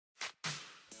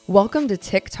Welcome to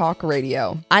TikTok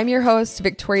Radio. I'm your host,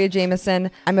 Victoria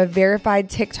Jameson. I'm a verified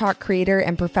TikTok creator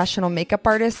and professional makeup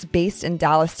artist based in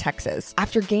Dallas, Texas.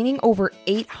 After gaining over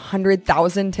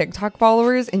 800,000 TikTok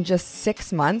followers in just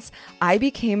 6 months, I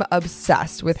became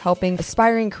obsessed with helping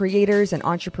aspiring creators and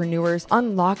entrepreneurs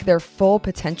unlock their full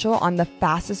potential on the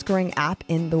fastest growing app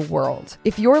in the world.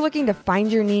 If you're looking to find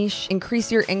your niche,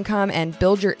 increase your income, and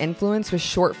build your influence with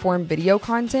short form video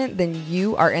content, then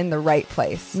you are in the right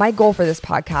place. My goal for this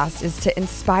podcast is to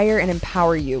inspire and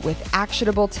empower you with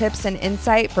actionable tips and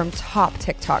insight from top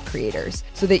TikTok creators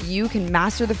so that you can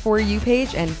master the For You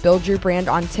page and build your brand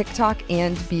on TikTok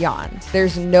and beyond.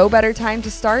 There's no better time to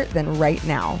start than right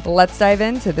now. Let's dive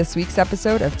into this week's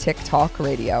episode of TikTok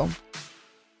Radio.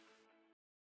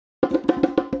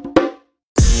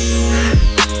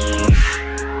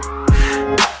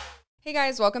 Hey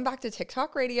guys, welcome back to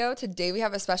TikTok Radio. Today we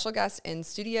have a special guest in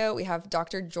studio. We have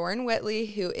Dr. Jordan Whitley,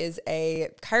 who is a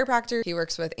chiropractor. He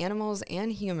works with animals and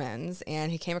humans,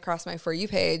 and he came across my For You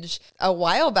page a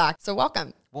while back. So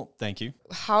welcome. Well, thank you.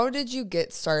 How did you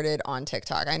get started on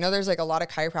TikTok? I know there's like a lot of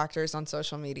chiropractors on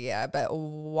social media, but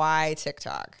why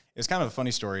TikTok? It's kind of a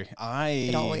funny story.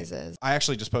 It always is. I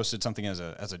actually just posted something as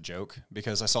a joke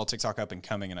because I saw TikTok up and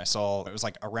coming, and I saw it was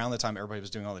like around the time everybody was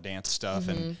doing all the dance stuff,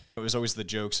 and it was always the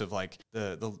jokes of like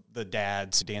the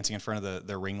dads dancing in front of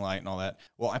the ring light and all that.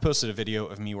 Well, I posted a video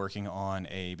of me working on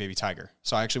a baby tiger.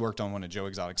 So I actually worked on one of Joe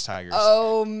Exotic's tigers.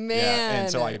 Oh man! Yeah,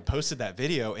 and so I posted that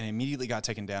video and immediately got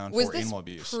taken down for animal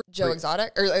abuse. Joe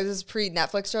Exotic, or is this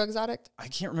pre-Netflix Joe Exotic? I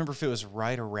can't remember if it was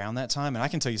right around that time, and I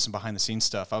can tell you some behind the scenes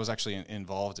stuff. I was actually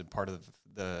involved in part of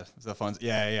the funds.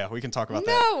 Yeah, we can talk about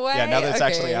that. No way. Yeah, now that it's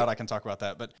actually out, I can talk about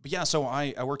that. But yeah, so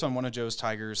I worked on one of Joe's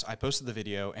tigers. I posted the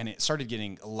video, and it started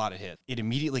getting a lot of hits. It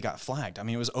immediately got flagged. I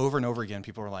mean, it was over and over again.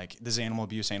 People were like, "This is animal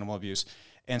abuse."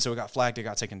 And so it got flagged. It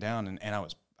got taken down, and I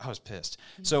was pissed.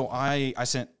 So I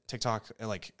sent TikTok,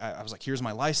 like, I was like, here's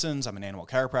my license. I'm an animal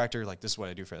chiropractor. Like, this is what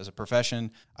I do as a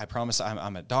profession. I promise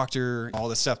I'm a doctor, all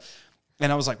this stuff.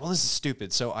 And I was like, well, this is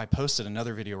stupid. So I posted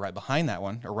another video right behind that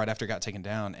one, or right after it got taken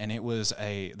down. And it was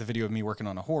the video of me working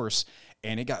on a horse,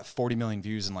 and it got 40 million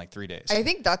views in like 3 days. I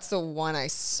think that's the one I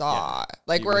saw. Yeah.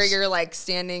 Like where you're like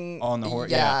standing on the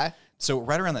horse. Yeah. So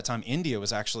right around that time, India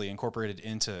was actually incorporated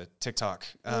into TikTok.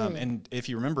 And if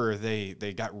you remember,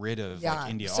 they got rid of like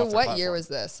India off So the what platform. year was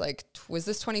this? Like, was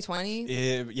this 2020?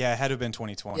 It had to have been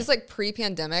 2020. It's like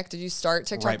pre-pandemic. Did you start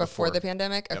TikTok Right before the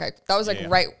pandemic? Yep. Okay. That was like Yeah.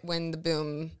 right when the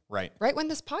boom. Right when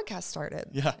this podcast started.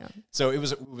 Yeah. So it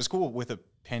was cool with the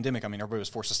pandemic. I mean, everybody was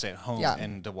forced to stay at home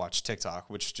and to watch TikTok,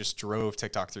 which just drove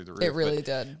TikTok through the roof. It really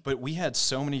did. But we had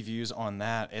so many views on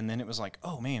that, and then it was like,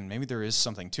 oh man, maybe there is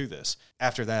something to this.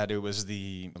 After that, it was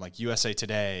the like USA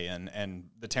Today and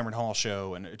the Tamron Hall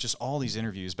show, and just all these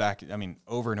interviews back. I mean,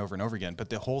 over and over and over again. But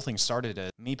the whole thing started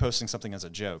as me posting something as a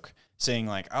joke, saying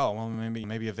like, oh well,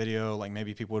 maybe a video, like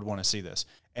maybe people would want to see this,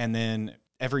 and then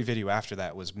every video after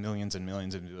that was millions and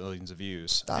millions and millions of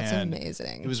views. That's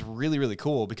amazing. It was really, really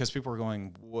cool because people were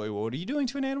going, what are you doing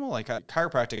to an animal? Like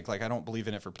chiropractic, like I don't believe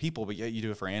in it for people, but yet you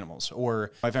do it for animals. Or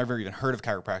I've never even heard of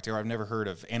chiropractic, or I've never heard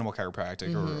of animal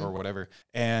chiropractic or whatever.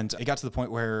 And it got to the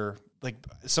point where like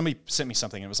somebody sent me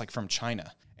something, and it was like from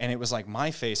China. And it was like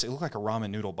my face, it looked like a ramen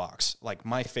noodle box. Like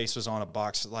my face was on a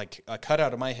box, like a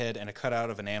cutout of my head and a cutout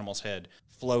of an animal's head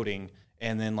floating.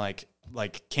 And then like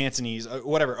Cantonese,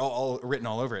 whatever, all written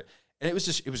all over it. And it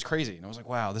was crazy. And I was like,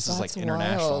 wow, this is like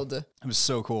international. Wild. It was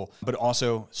so cool, but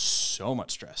also so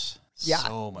much stress. Yeah.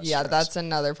 So much stress. stress. That's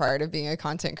another part of being a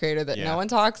content creator that no one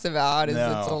talks about is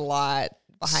it's a lot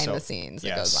behind the scenes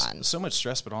that goes on. So much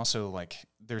stress, but also like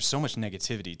there's so much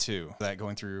negativity too, that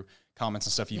going through comments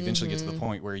and stuff, you eventually get to the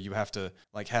point where you have to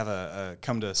like have a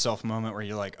come to self moment where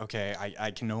you're like, okay, I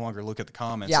can no longer look at the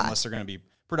comments unless they're going to be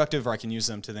productive, or I can use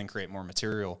them to then create more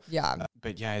material. Yeah.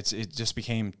 But yeah, it just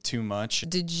became too much.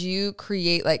 Did you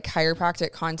create like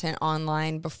chiropractic content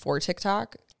online before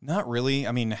TikTok? Not really.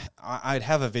 I mean, I'd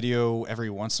have a video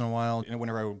every once in a while.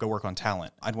 Whenever I would go work on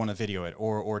talent, I'd want to video it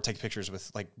or take pictures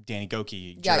with like Danny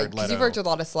Gokey, Jared Leto. Because you've worked with a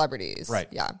lot of celebrities. Right.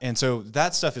 Yeah. And so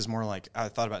that stuff is more like I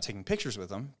thought about taking pictures with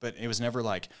them, but it was never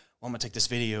like, well, I'm going to take this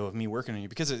video of me working on you,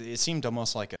 because it seemed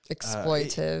almost like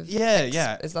exploitive.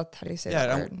 Yeah. Is that how do you say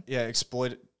that word?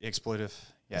 Exploitive.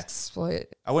 Yeah. Exploit.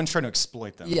 I wasn't trying to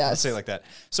exploit them. Yes. Let's say it like that.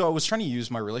 So I was trying to use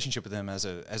my relationship with them as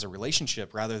a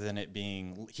relationship rather than it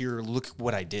being, here, look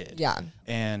what I did. Yeah.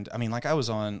 And I mean, like I was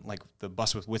on like the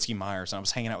bus with Whiskey Myers, and I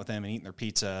was hanging out with them and eating their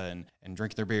pizza and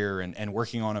drinking their beer and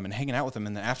working on them and hanging out with them.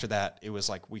 And then after that, it was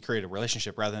like we created a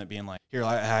relationship rather than it being like, here,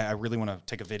 I really want to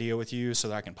take a video with you so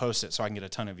that I can post it so I can get a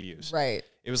ton of views. Right.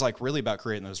 it was like really about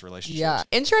creating those relationships. Yeah.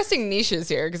 Interesting niches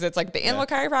here, because it's like the animal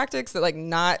chiropractics that like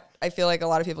not, I feel like a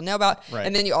lot of people know about. Right.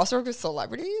 And then you also work with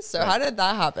celebrities. So how did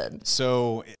that happen?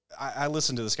 So I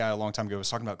listened to this guy a long time ago. He was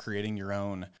talking about creating your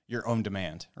own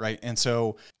demand, right? And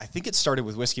so I think it started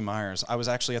with Whiskey Myers. I was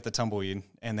actually at the Tumbleweed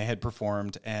and they had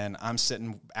performed, and I'm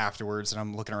sitting afterwards and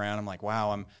I'm looking around. I'm like,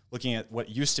 wow, I'm looking at what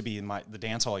used to be in the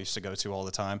dance hall I used to go to all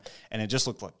the time, and it just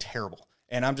looked like terrible.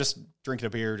 And I'm just drinking a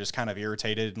beer, just kind of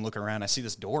irritated and looking around. I see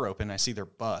this door open, I see their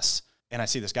bus, and I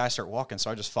see this guy start walking.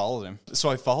 So I just followed him. So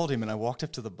I followed him and I walked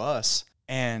up to the bus,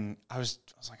 and I was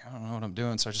like, I don't know what I'm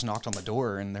doing. So I just knocked on the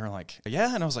door, and they're like,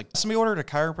 yeah. And I was like, somebody ordered a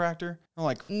chiropractor. I'm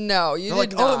like, no, you did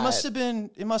like, not. oh, it must have been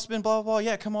blah, blah, blah.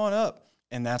 Yeah, come on up.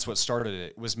 And that's what started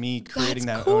it. It was me creating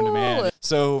That's that own cool. demand.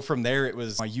 So from there, it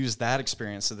was, I used that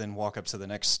experience to then walk up to the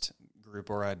next group,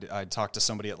 or I'd talk to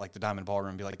somebody at like the Diamond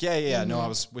Ballroom and be like, yeah, no, I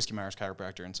was Whiskey Myers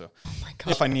chiropractor. And so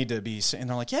if I need to be, and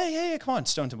they're like, yeah, come on,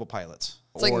 Stone Temple Pilots.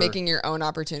 It's like making your own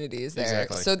opportunities there.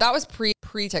 Exactly. So that was pre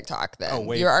TikTok then.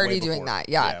 Oh, You're already way doing before. that.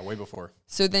 Yeah. Yeah, way before.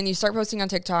 So then you start posting on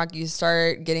TikTok, you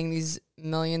start getting these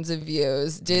millions of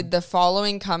views. Did the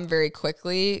following come very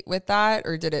quickly with that,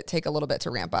 or did it take a little bit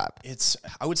to ramp up?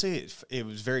 I would say it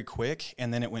was very quick,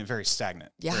 and then it went very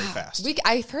stagnant, very fast.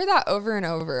 I've heard that over and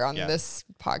over on this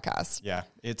podcast. Yeah,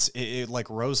 it like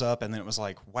rose up, and then it was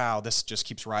like, wow, this just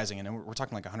keeps rising, and we're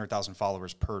talking like 100,000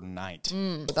 followers per night.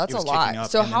 That's a lot.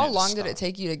 So how long did it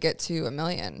take you to get to 1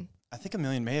 million? I think 1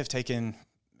 million may have taken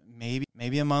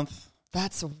maybe a month.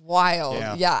 That's wild.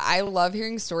 Yeah. Yeah. I love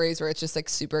hearing stories where it's just like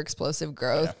super explosive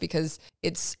growth because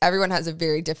everyone has a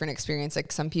very different experience.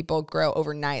 Like some people grow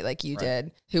overnight like you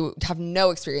did who have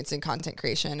no experience in content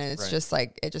creation. And it's just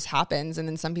like, it just happens. And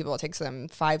then some people, it takes them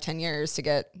 5-10 years to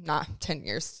get, not 10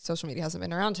 years. Social media hasn't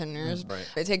been around 10 years.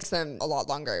 It takes them a lot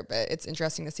longer, but it's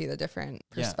interesting to see the different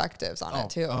perspectives on it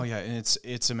too. Oh yeah. And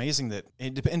it's amazing that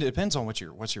it depends on what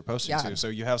you're posting to. So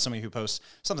you have somebody who posts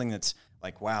something that's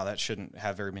like, wow, that shouldn't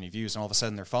have very many views. And all of a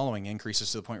sudden their following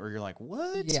increases to the point where you're like,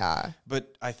 what? Yeah.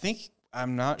 But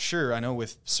I'm not sure. I know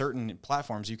with certain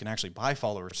platforms, you can actually buy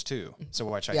followers too. So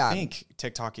which I think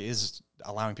TikTok is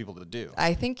allowing people to do.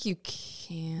 I think you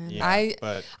can. Yeah,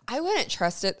 I wouldn't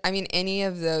trust it. I mean, any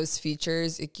of those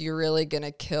features, you're really going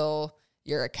to kill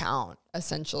your account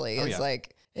essentially.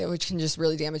 Which can just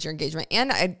really damage your engagement.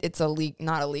 And it's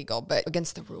not illegal, but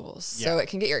against the rules. Yeah. So it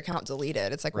can get your account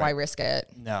deleted. It's like, why risk it?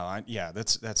 No,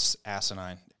 that's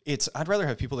asinine. I'd rather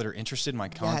have people that are interested in my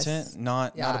content,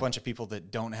 not a bunch of people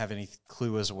that don't have any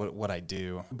clue as what I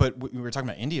do. But we were talking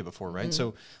about India before, right? Mm-hmm.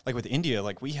 So like with India,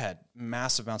 like we had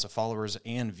massive amounts of followers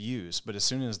and views, but as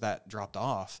soon as that dropped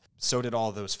off, so did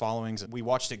all those followings. We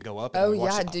watched it go up. Oh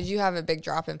yeah, did you have a big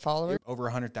drop in followers? Over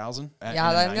 100,000.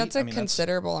 Yeah, that's a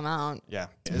considerable amount. Yeah,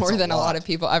 it's more than a lot of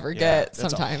people ever get.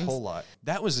 Sometimes that's a whole lot.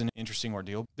 That was an interesting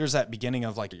ordeal. There's that beginning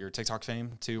of like your TikTok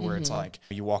fame too, where it's like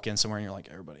you walk in somewhere and you're like,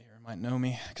 everybody here might know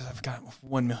me because I've got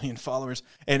 1 million followers,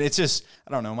 and it's just,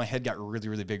 I don't know, my head got really,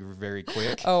 really big very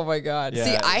quick. Oh my God. Yeah.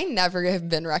 See, I never have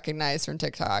been recognized from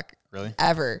TikTok. Really?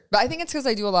 Ever. But I think it's because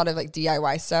I do a lot of like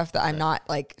DIY stuff that I'm not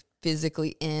like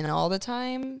physically in all the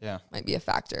time. Yeah. Might be a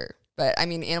factor. But I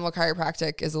mean, animal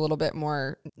chiropractic is a little bit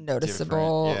more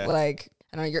noticeable. Yeah. Like,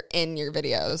 I don't know, you're in your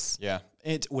videos. Yeah.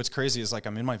 What's crazy is like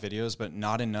I'm in my videos, but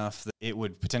not enough that it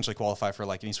would potentially qualify for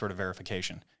like any sort of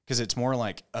verification. Because it's more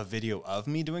like a video of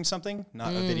me doing something,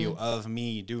 not a video of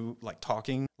me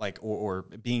talking, like or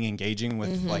being engaging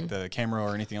with like the camera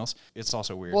or anything else. It's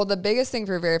also weird. Well, the biggest thing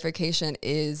for verification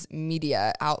is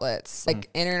media outlets, like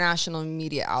international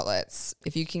media outlets.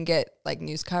 If you can get like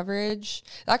news coverage,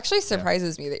 it actually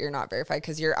surprises me that you're not verified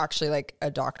because you're actually like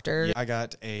a doctor. Yeah, I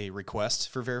got a request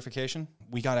for verification.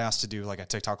 We got asked to do like a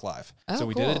TikTok live. Oh, so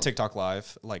we did a TikTok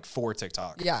live like for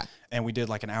TikTok. Yeah. And we did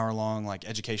like an hour-long like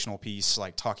educational piece,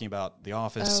 like talking about The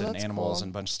Office and animals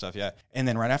and a bunch of stuff. Yeah. And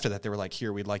then right after that, they were like,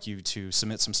 here, we'd like you to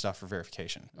submit some stuff for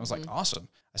verification. I was like, awesome.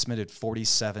 I submitted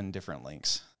 47 different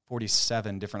links,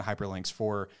 47 different hyperlinks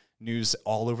for news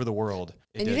all over the world.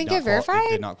 And you didn't get verified?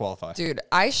 It did not qualify. Dude,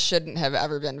 I shouldn't have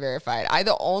ever been verified.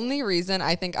 The only reason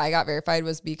I think I got verified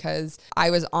was because I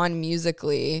was on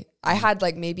Musical.ly. I had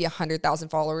like maybe 100,000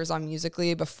 followers on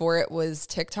Musical.ly before it was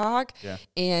TikTok. Yeah.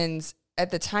 And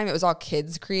at the time it was all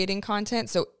kids creating content.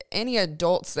 So any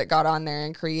adults that got on there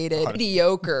and created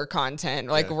mediocre content,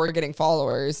 like we're getting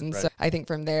followers. And so I think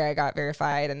from there I got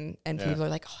verified and people are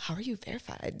like, oh, how are you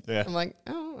verified? Yeah. I'm like,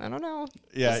 oh, I don't know.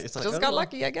 Yeah. It's like, just got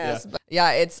lucky, I guess.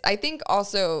 Yeah. But I think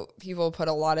also people put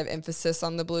a lot of emphasis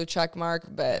on the blue check mark,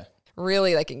 but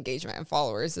really like engagement and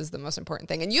followers is the most important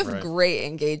thing. And you have Right. great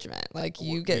engagement. Like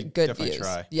you get good definitely views.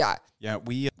 try. Yeah. Yeah,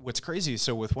 what's crazy,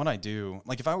 so with what I do,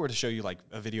 like if I were to show you like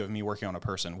a video of me working on a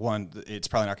person, one, it's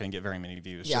probably not going to get very many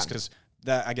views just because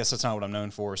that, I guess that's not what I'm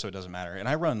known for, so it doesn't matter. And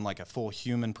I run like a full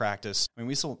human practice. I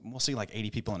mean, we'll see like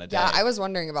 80 people in a day. Yeah, I was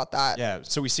wondering about that. Yeah,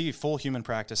 so we see full human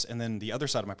practice, and then the other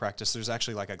side of my practice, there's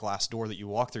actually like a glass door that you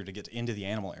walk through to get into the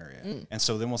animal area. And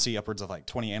so then we'll see upwards of like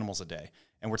 20 animals a day.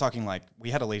 And we're talking like we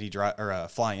had a lady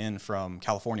fly in from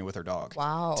California with her dog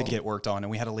to get worked on, and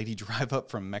we had a lady drive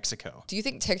up from Mexico. Do you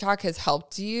think TikTok has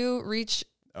helped you reach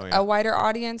Oh, yeah. a wider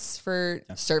audience for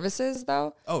services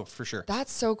though? Oh, for sure.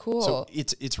 That's so cool. So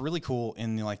it's really cool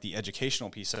in like the educational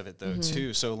piece of it though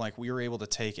too. So like we were able to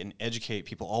take and educate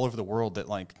people all over the world that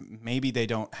like maybe they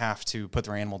don't have to put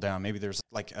their animal down. Maybe there's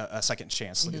like a second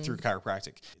chance through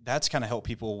chiropractic. That's kind of helped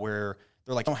people where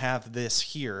they're like, I don't have this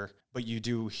here, but you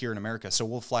do here in America. So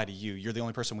we'll fly to you. You're the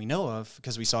only person we know of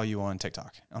because we saw you on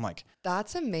TikTok. I'm like,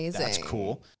 that's amazing. that's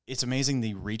cool. It's amazing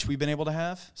the reach we've been able to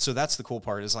have. So that's the cool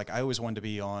part is like, I always wanted to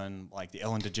be on like the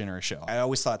Ellen DeGeneres show. I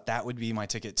always thought that would be my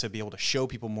ticket to be able to show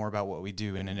people more about what we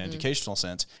do in an educational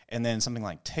sense. And then something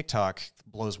like TikTok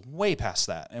blows way past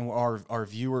that. And our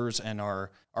viewers and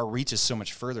our reach is so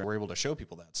much further. We're able to show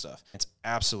people that stuff. It's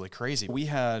absolutely crazy. We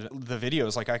had the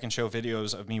videos, like I can show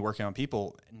videos of me working on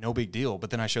people, no big deal.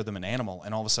 But then I showed them an animal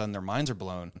and all of a sudden their minds are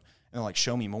blown. And they're like,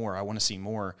 show me more. I want to see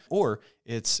more. Or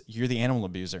it's, you're the animal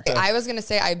abuser. I was going to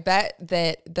say, I bet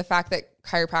that the fact that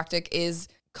chiropractic is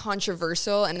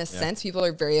controversial in a sense, people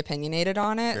are very opinionated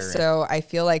on it. So I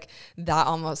feel like that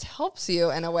almost helps you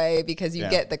in a way because you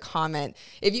get the comment.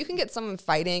 If you can get someone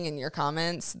fighting in your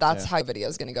comments, that's how video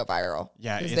is going to go viral.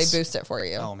 Yeah, because they boost it for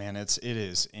you. Oh man, it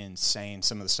is insane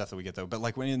some of the stuff that we get though. But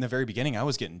like when in the very beginning, I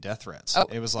was getting death threats. Oh,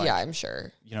 it was like, yeah, I'm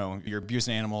sure. You know, you're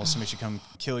abusing animals, somebody should come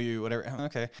kill you, whatever.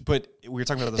 Okay, but we were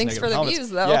talking about those Thanks negative for the comments. views,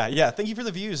 though. Yeah. Thank you for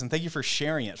the views and thank you for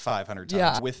sharing it 500 times.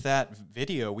 Yeah. With that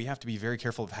video, we have to be very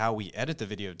careful of how we edit the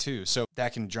video too. So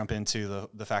that can jump into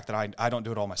the fact that I don't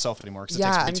do it all myself anymore because it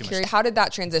takes way too curious. much. How did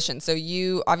that transition? So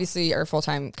you obviously are a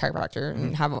full-time chiropractor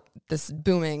and have this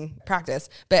booming practice,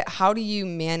 but how do you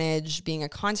manage being a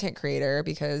content creator?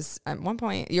 Because at one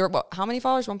point how many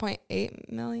followers?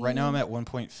 1.8 million? Right now I'm at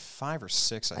 1.5 or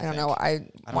 6, I think. I don't know.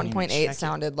 1.8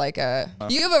 sounded like you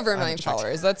have over 1 million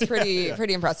followers. That's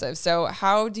pretty impressive. So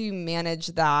how do you manage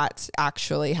that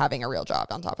actually having a real job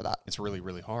on top of that? It's really,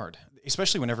 really hard.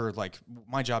 Especially whenever like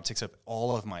my job takes up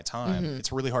all of my time.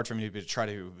 It's really hard for me to try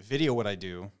to video what I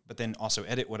do, but then also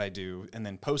edit what I do and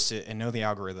then post it and know the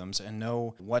algorithms and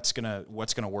know what's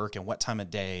gonna work and what time of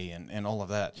day and all of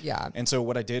that. Yeah. And so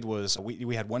what I did was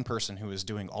we had one person who was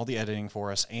doing all the editing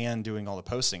for us and doing all the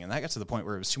posting, and that got to the point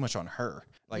where it was too much on her.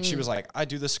 Like she was like, I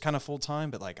do this kind of full time,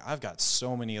 but like I've got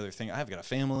so many other things. I've got a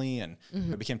family and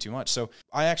it became too much. So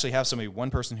I actually have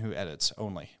one person who edits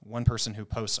only, one person who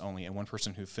posts only, and one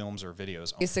person who films or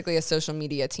videos only. Basically a social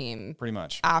media team. Pretty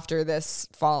much. After this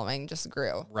following just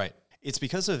grew. Right. It's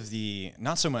because of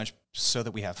not so much so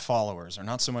that we have followers or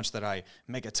not so much that I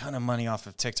make a ton of money off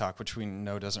of TikTok, which we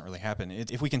know doesn't really happen.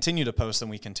 If we continue to post, then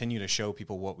we continue to show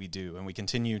people what we do and we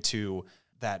continue to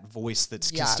that voice that's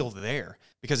still there,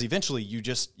 because eventually you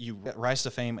rise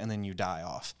to fame and then you die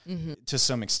off to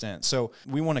some extent. So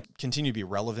we want to continue to be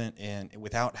relevant and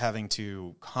without having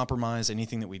to compromise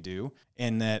anything that we do.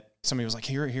 And that somebody was like,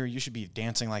 here, you should be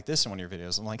dancing like this in one of your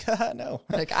videos. I'm like, no.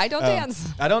 Like, I don't dance.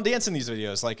 I don't dance in these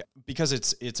videos, like, because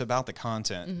it's about the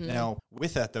content. Now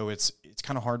with that though, it's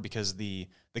kind of hard because the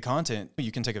content,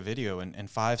 you can take a video and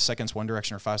 5 seconds one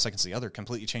direction or 5 seconds the other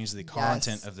completely changes the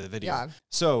content of the video. Yeah.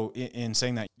 So in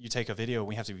saying that, you take a video,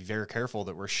 we have to be very careful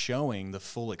that we're showing the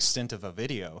full extent of a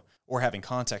video or having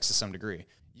context to some degree.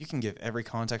 You can give every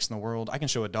context in the world. I can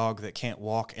show a dog that can't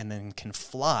walk and then can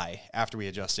fly after we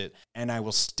adjust it, and I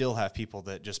will still have people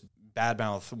that just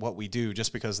badmouth what we do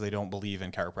just because they don't believe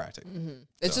in chiropractic.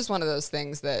 It's just one of those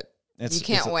things that you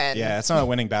can't win. Yeah, it's not a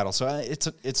winning battle. So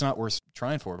it's not worth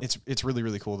trying for. It's really,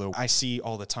 really cool though. I see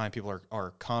all the time people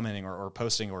are commenting or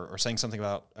posting or saying something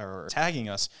about or tagging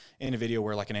us in a video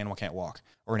where like an animal can't walk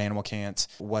or an animal can't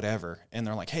whatever. And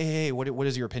they're like, hey, what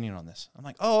is your opinion on this? I'm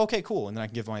like, oh, okay, cool. And then I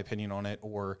can give my opinion on it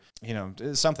or,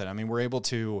 something. I mean, we're able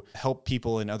to help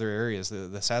people in other areas.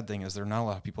 The sad thing is there are not a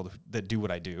lot of people that do what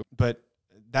I do, but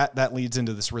that leads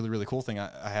into this really, really cool thing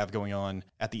I have going on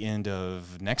at the end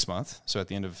of next month. So at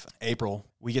the end of April,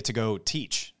 we get to go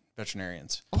teach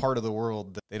veterinarians. Part of the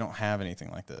world that they don't have anything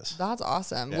like this. That's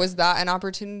awesome. Yeah. Was that an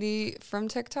opportunity from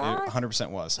TikTok? It 100%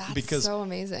 was. That's because so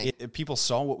amazing. People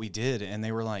saw what we did and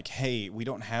they were like, hey, we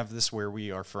don't have this where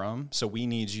we are from, so we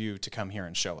need you to come here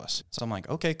and show us. So I'm like,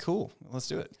 okay, cool. Let's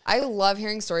do it. I love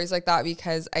hearing stories like that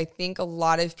because I think a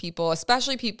lot of people,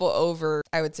 especially people over,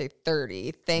 I would say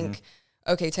 30, think,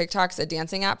 okay, TikTok's a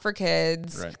dancing app for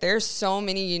kids. Right. There's so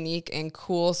many unique and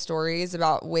cool stories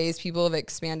about ways people have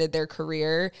expanded their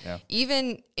career,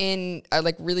 even in a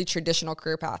like really traditional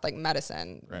career path like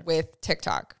medicine with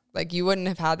TikTok. Like you wouldn't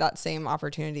have had that same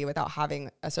opportunity without having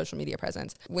a social media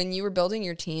presence. When you were building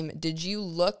your team, did you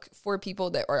look for people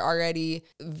that were already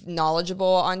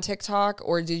knowledgeable on TikTok,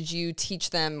 or did you teach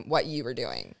them what you were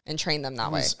doing and train them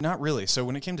that way? Not really. So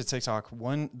when it came to TikTok,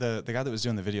 the guy that was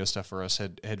doing the video stuff for us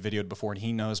had videoed before, and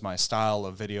he knows my style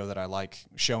of video that I like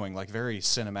showing, like very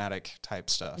cinematic type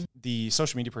stuff. Mm-hmm. The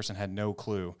social media person had no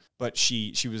clue, but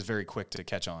she was very quick to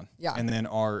catch on. Yeah. And then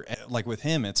like with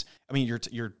him,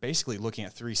 you're basically looking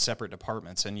at 3 separate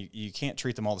departments, and you can't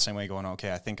treat them all the same way going,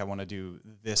 okay, I think I want to do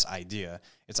this idea.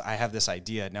 I have this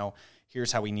idea. Now,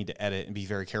 here's how we need to edit, and be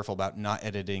very careful about not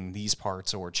editing these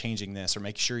parts or changing this, or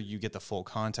make sure you get the full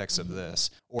context of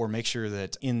this, or make sure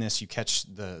that in this you catch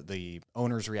the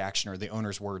owner's reaction or the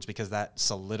owner's words, because that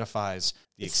solidifies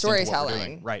the extent of what we're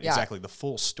doing. Right, exactly, the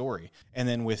full story. And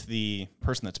then with the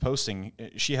person that's posting,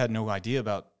 she had no idea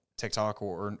about TikTok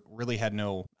or really had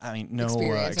no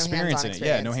experience in it.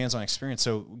 Yeah, no hands-on experience.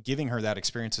 So giving her that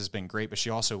experience has been great, but she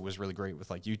also was really great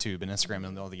with like YouTube and Instagram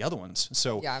and all the other ones.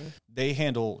 So they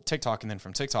handle TikTok, and then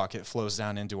from TikTok, it flows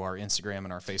down into our Instagram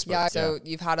and our Facebook. Yeah, so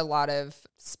you've had a lot of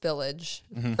spillage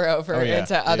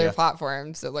into other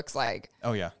platforms, it looks like.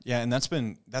 Oh yeah. Yeah, and that's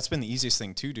been the easiest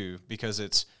thing to do, because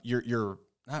it's you're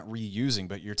not reusing,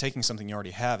 but you're taking something you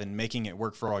already have and making it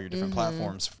work for all your different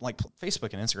platforms. Like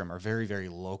Facebook and Instagram are very, very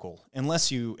local.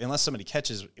 Unless somebody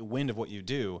catches wind of what you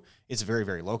do, it's very,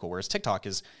 very local. Whereas TikTok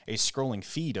is a scrolling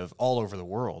feed of all over the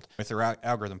world if their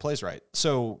algorithm plays right.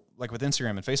 So like with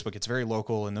Instagram and Facebook, it's very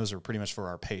local, and those are pretty much for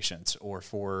our patients or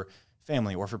for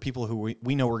family or for people who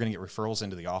we know we're going to get referrals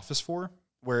into the office for.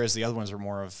 Whereas the other ones are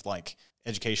more of like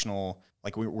educational,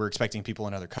 like we're expecting people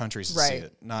in other countries to see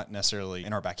it, not necessarily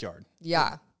in our backyard.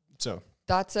 Yeah. So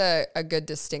that's a good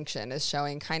distinction, is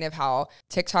showing kind of how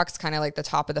TikTok's kind of like the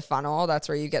top of the funnel. That's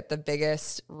where you get the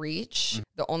biggest reach. Mm-hmm.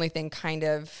 The only thing kind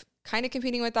of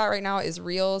competing with that right now is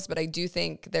Reels, but I do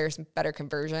think there's better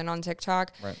conversion on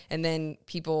TikTok. Right. And then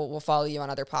people will follow you on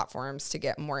other platforms to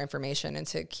get more information and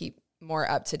to keep more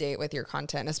up to date with your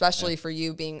content, especially for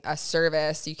you being a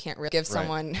service. You can't really give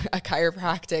someone a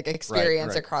chiropractic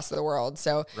experience across the world.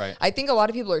 So I think a lot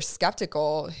of people are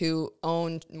skeptical who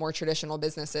own more traditional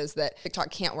businesses that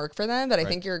TikTok can't work for them. But I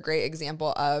think you're a great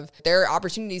example of there are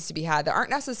opportunities to be had that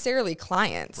aren't necessarily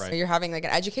clients. Right. You're having like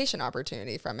an education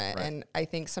opportunity from it. Right. And I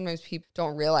think sometimes people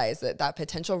don't realize that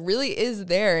potential really is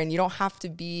there, and you don't have to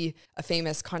be a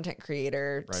famous content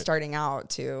creator starting out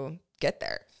to get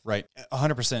there. Right.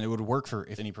 100%. It would work for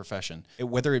any profession,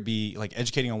 whether it be like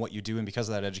educating on what you do, and because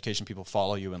of that education, people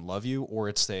follow you and love you, or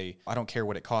it's I don't care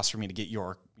what it costs for me to get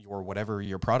your whatever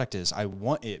your product is. I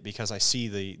want it because I see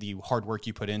the hard work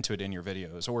you put into it in your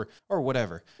videos or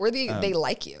whatever. Or they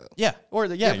like you. Yeah. Or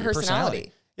your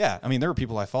personality. Yeah, I mean, there are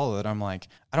people I follow that I'm like,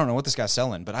 I don't know what this guy's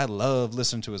selling, but I love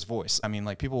listening to his voice. I mean,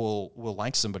 like people will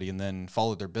like somebody and then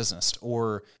follow their business,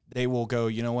 or they will go,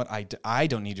 you know what, I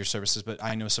don't need your services, but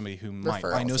I know somebody who might.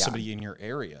 I know somebody in your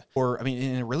area. Or, I mean,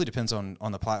 and it really depends on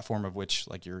the platform of which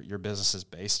like your business is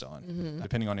based on,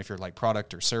 depending on if you're like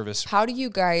product or service. How do you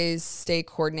guys stay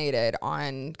coordinated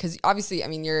on, because obviously, I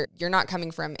mean, you're not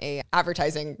coming from a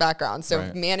advertising background, so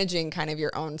managing kind of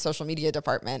your own social media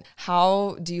department,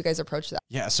 how do you guys approach that?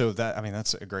 Yeah, so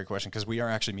that's a great question, because we are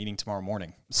actually meeting tomorrow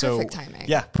morning. So perfect timing.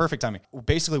 Yeah, perfect timing.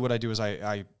 Basically what I do is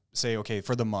I say, okay,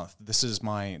 for the month, this is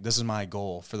my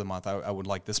goal for the month. I would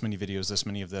like this many videos, this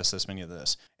many of this many of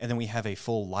this. And then we have a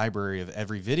full library of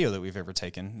every video that we've ever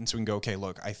taken. And so we can go, okay,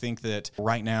 look, I think that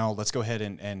right now, let's go ahead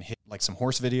and hit like some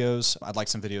horse videos. I'd like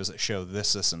some videos that show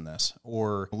this, this, and this.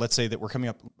 Or let's say that we're coming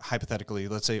up, hypothetically,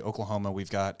 let's say Oklahoma, we've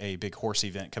got a big horse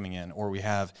event coming in, or we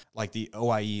have like the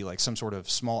OIE, like some sort of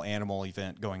small animal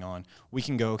event going on. We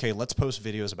can go, okay, let's post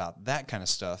videos about that kind of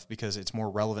stuff because it's more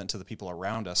relevant to the people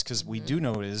around us, because we do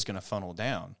know it is going to funnel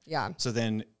down. Yeah. So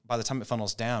then by the time it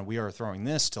funnels down, we are throwing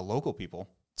this to local people.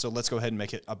 So let's go ahead and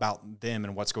make it about them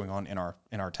and what's going on in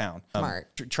our town. Smart.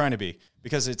 Trying to be,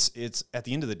 because it's at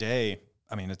the end of the day,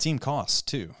 I mean, a team costs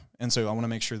too. And so I want to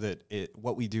make sure that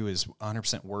what we do is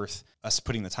 100% worth us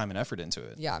putting the time and effort into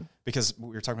it. Yeah. Because we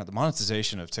were talking about the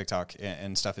monetization of TikTok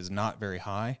and stuff is not very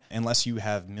high unless you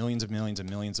have millions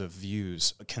of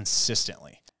views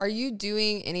consistently. Are you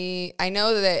doing any, I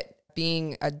know that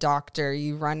being a doctor,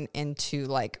 you run into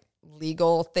like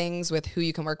legal things with who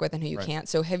you can work with and who you can't.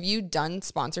 So have you done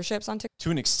sponsorships on TikTok?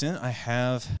 To an extent, I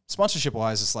have. Sponsorship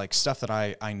wise, it's like stuff that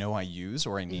I know I use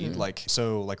or I need. Like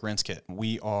Rinse Kit.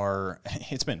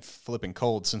 It's been flipping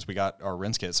cold since we got our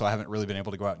Rinse Kit, so I haven't really been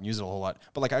able to go out and use it a whole lot.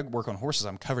 But like I work on horses,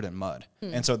 I'm covered in mud.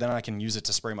 And so then I can use it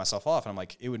to spray myself off. And I'm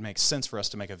like, it would make sense for us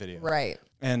to make a video. Right.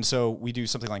 And so we do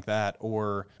something like that.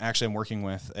 Or actually I'm working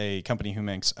with a company who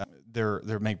makes,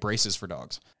 they make braces for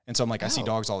dogs. And so I'm like, I see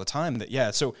dogs all the time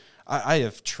so I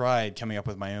have tried coming up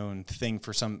with my own thing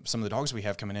for some of the dogs we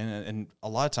have coming in. And a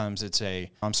lot of times it's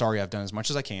I'm sorry, I've done as much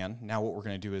as I can. Now what we're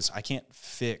going to do is I can't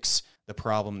fix the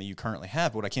problem that you currently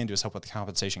have. But what I can do is help with the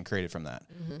compensation created from that.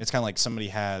 It's kind of like somebody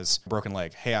has a broken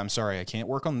leg. Hey, I'm sorry, I can't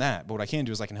work on that. But what I can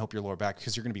do is I can help your lower back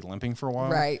because you're going to be limping for a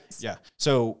while. Right. Yeah.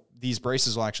 So these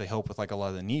braces will actually help with like a lot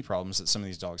of the knee problems that some of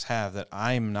these dogs have that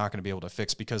I'm not going to be able to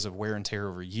fix because of wear and tear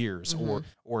over years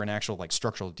or an actual like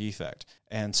structural defect.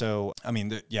 And so, I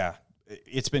mean,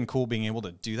 it's been cool being able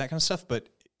to do that kind of stuff, but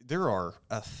there are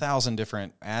 1,000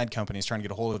 different ad companies trying to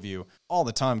get a hold of you all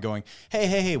the time going,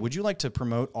 hey, would you like to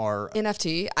promote our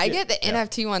NFT? I get the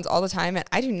NFT ones all the time, and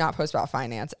I do not post about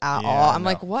finance at all. I'm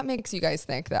like, what makes you guys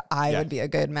think that I would be a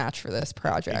good match for this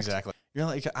project? Exactly. You're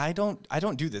like, I don't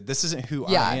do that. This isn't who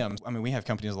I am. I mean, we have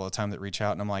companies all the time that reach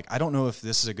out and I'm like, I don't know if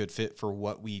this is a good fit for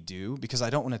what we do because I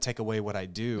don't want to take away what I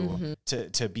do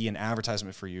to be an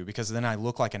advertisement for you because then I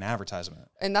look like an advertisement.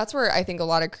 And that's where I think a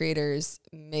lot of creators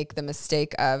make the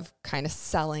mistake of kind of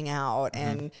selling out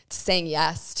and saying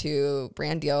yes to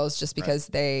brand deals just because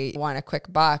they want a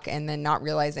quick buck and then not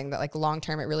realizing that like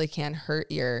long-term, it really can hurt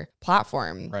your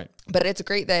platform. Right. But it's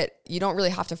great that you don't really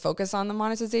have to focus on the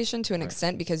monetization to an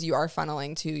extent because you are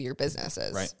funneling to your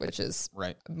businesses, which is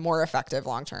more effective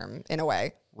long-term in a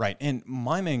way. Right. And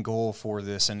my main goal for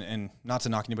this, and not to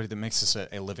knock anybody that makes this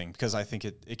a living, because I think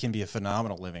it can be a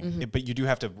phenomenal living, but you do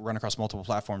have to run across multiple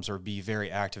platforms or be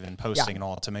very active in posting and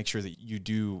all to make sure that you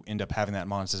do end up having that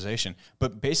monetization.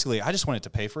 But basically, I just want it to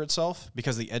pay for itself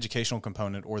because the educational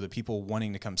component or the people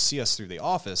wanting to come see us through the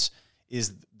office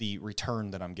is the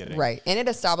return that I'm getting. Right. And it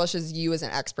establishes you as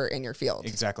an expert in your field.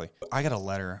 Exactly. I got a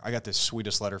letter. I got this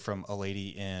sweetest letter from a lady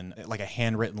in like a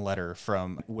handwritten letter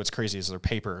from what's crazy is their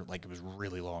paper, like it was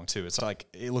really long too. It's like,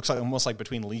 it looks like almost like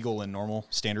between legal and normal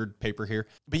standard paper here.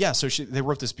 But yeah, so they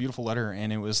wrote this beautiful letter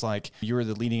and it was like, you're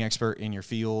the leading expert in your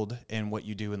field and what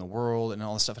you do in the world and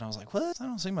all this stuff. And I was like, what? I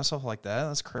don't see myself like that.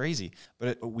 That's crazy.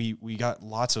 But we got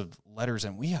lots of letters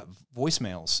and we have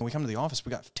voicemails. When we come to the office, we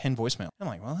got 10 voicemails. I'm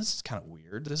like, well, this is kind of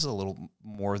weird. This is a little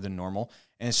more than normal.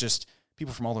 And it's just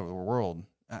people from all over the world.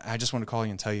 I just want to call you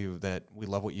and tell you that we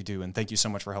love what you do and thank you so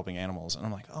much for helping animals. And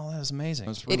I'm like, oh, that was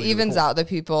amazing. It evens out the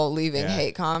people leaving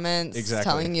hate comments,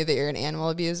 telling you that you're an animal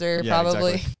abuser,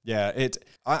 probably. Exactly. Yeah,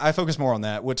 I focus more on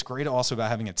that. What's great also about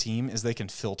having a team is they can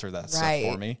filter that stuff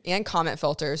for me. And comment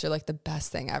filters are like the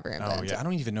best thing ever invented. Oh yeah, I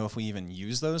don't even know if we even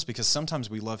use those because sometimes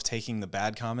we love taking the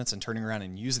bad comments and turning around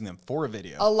and using them for a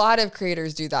video. A lot of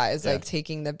creators do that is like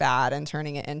taking the bad and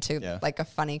turning it into like a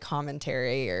funny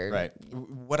commentary or. Right.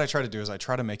 What I try to do is I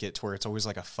try to make it to where it's always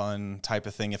like a fun type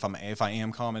of thing. If I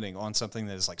am commenting on something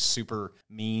that is like super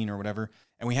mean or whatever,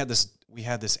 and we had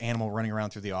this animal running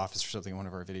around through the office or something in one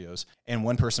of our videos, and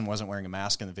one person wasn't wearing a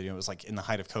mask in the video. It was like in the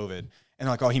height of COVID, and they're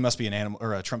like, "Oh, he must be an animal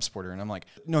or a Trump supporter," and I'm like,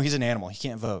 "No, he's an animal. He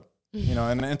can't vote." You know,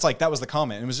 and it's like that was the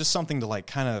comment. It was just something to like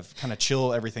kind of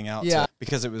chill everything out. Yeah.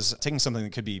 Because it was taking something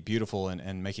that could be beautiful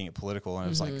and making it political. And it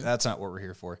was like, that's not what we're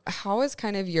here for. How has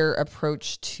kind of your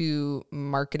approach to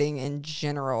marketing in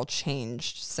general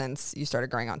changed since you started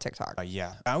growing on TikTok?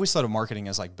 Yeah. I always thought of marketing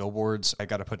as like billboards. I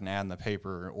got to put an ad in the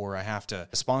paper or I have to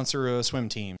sponsor a swim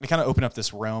team. It kind of opened up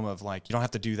this realm of like, you don't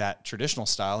have to do that traditional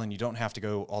style and you don't have to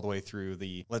go all the way through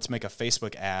let's make a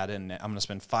Facebook ad and I'm going to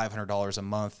spend $500 a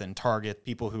month and target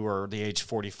people who are the age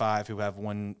 45 who have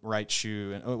one right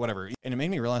shoe and whatever. And it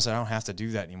made me realize that I don't have to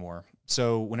do that anymore.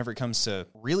 So whenever it comes to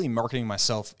really marketing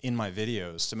myself in my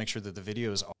videos to make sure that the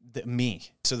videos are me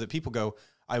so that people go,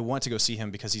 I want to go see him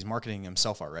because he's marketing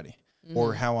himself already.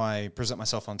 Or how I present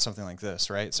myself on something like this,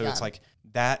 right? So it's like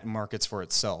that markets for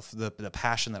itself. The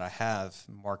passion that I have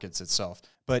markets itself.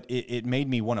 But it made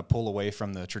me want to pull away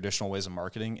from the traditional ways of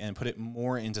marketing and put it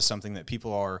more into something that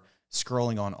people are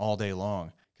scrolling on all day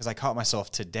long. Because I caught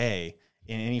myself today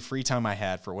in any free time I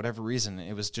had for whatever reason,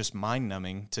 it was just mind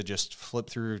numbing to just flip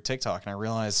through TikTok. And I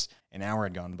realized an hour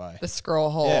had gone by. The scroll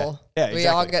hole. Yeah, exactly. We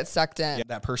all get sucked in. Yeah,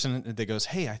 that person that goes,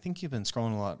 hey, I think you've been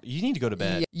scrolling a lot. You need to go to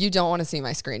bed. You don't want to see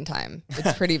my screen time.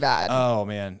 It's pretty bad. Oh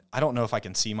man, I don't know if I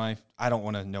can see I don't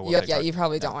want to know what. Yeah, you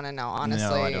probably don't want to know, honestly.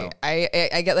 No, I don't.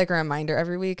 I get like a reminder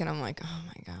every week and I'm like, oh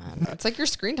my God. It's like your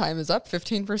screen time is up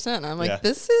 15%. I'm like,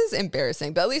 this is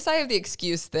embarrassing. But at least I have the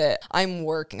excuse that I'm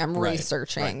working, I'm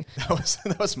researching. Right.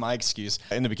 That was my excuse.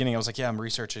 In the beginning, I was like, yeah, I'm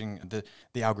researching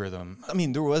the algorithm. I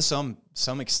mean, there was some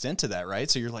extent to that, right?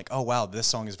 So you're like, oh wow, this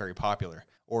song is very popular.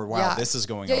 Or wow, this is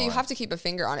going on. Yeah, you have to keep a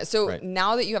finger on it. So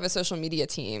now that you have a social media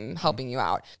team helping you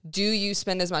out, do you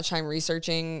spend as much time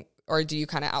researching or do you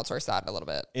kind of outsource that a little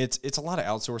bit? It's a lot of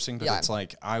outsourcing, but it's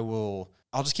like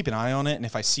I'll just keep an eye on it. And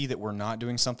if I see that we're not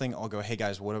doing something, I'll go, hey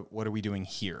guys, what are we doing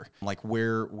here? Like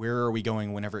where are we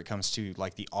going whenever it comes to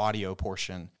like the audio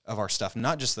portion of our stuff,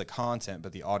 not just the content,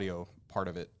 but the audio part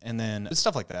of it. And then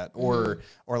stuff like that. Or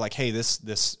like, hey, this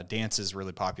dance is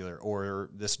really popular, or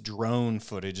this drone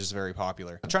footage is very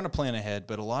popular. I'm trying to plan ahead,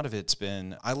 but a lot of it's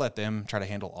been, I let them try to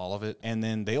handle all of it. And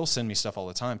then they'll send me stuff all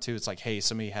the time too. It's like, hey,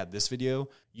 somebody had this video.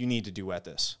 You need to duet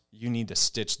this. You need to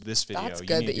stitch this video. That's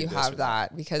good that you have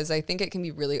that, because I think it can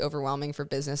be really overwhelming for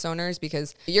business owners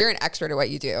because you're an expert at what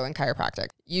you do in chiropractic.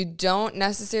 You don't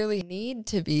necessarily need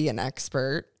to be an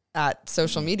expert at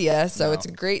social media. So it's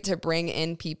great to bring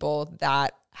in people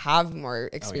that have more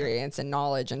experience and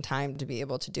knowledge and time to be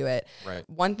able to do it. Right.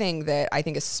 One thing that I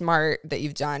think is smart that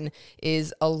you've done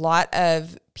is a lot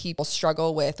of people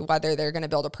struggle with whether they're going to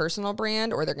build a personal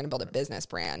brand or they're going to build a business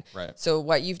brand. Right. So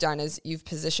what you've done is you've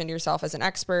positioned yourself as an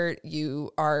expert.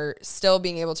 You are still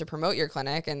being able to promote your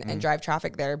clinic and drive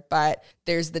traffic there, but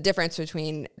there's the difference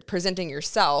between presenting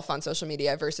yourself on social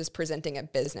media versus presenting a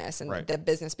business, and the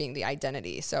business being the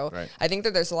identity. So I think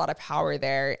that there's a lot of power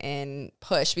there in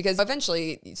push, because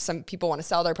eventually some people want to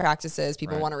sell their practices,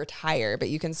 people want to retire, but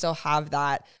you can still have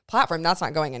that platform. That's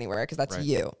not going anywhere because that's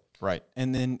you. Right.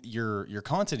 And then your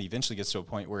content eventually gets to a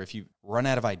point where if you run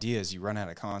out of ideas, you run out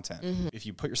of content. If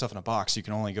you put yourself in a box, you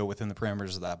can only go within the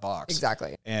parameters of that box.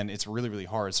 Exactly. And it's really, really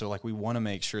hard. So like we want to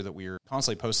make sure that we're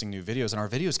constantly posting new videos, and our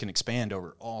videos can expand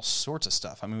over all sorts of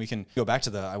stuff. I mean, we can go back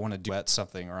to I want to duet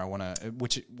something, or I want to,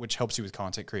 which helps you with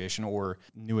content creation or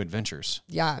new adventures.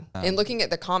 Yeah. And looking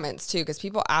at the comments too, because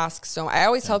people ask. So I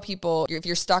always tell people, if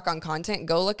you're stuck on content,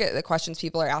 go look at the questions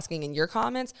people are asking in your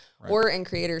comments or in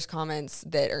creators' comments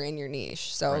that are in your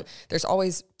niche. So there's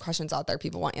always questions out there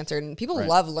people want answered, and people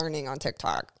love learning on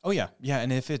TikTok. Oh yeah. Yeah.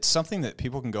 And if it's something that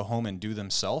people can go home and do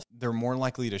themselves, they're more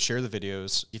likely to share the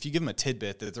videos. If you give them a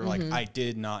tidbit that they're like, I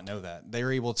did not know that,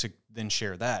 they're able to then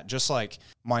share that. Just like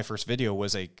my first video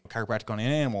was a chiropractic on an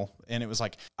animal, and it was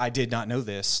like, I did not know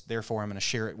this, therefore I'm going to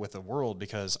share it with the world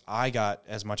because I got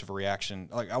as much of a reaction.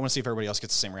 Like I want to see if everybody else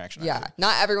gets the same reaction. Yeah.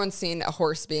 Not everyone's seen a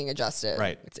horse being adjusted.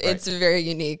 Right. It's very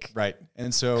unique. Right.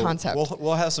 And so concept.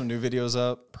 We'll have some new videos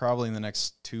up probably in the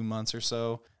next 2 months or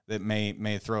so that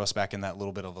may throw us back in that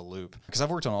little bit of a loop, because I've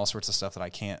worked on all sorts of stuff that I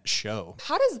can't show.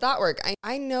 How does that work?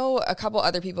 I know a couple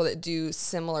other people that do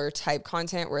similar type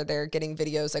content where they're getting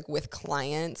videos like with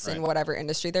clients in whatever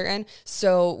industry they're in.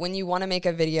 So when you want to make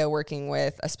a video working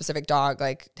with a specific dog,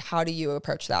 like how do you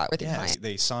approach that with your client?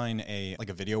 They sign a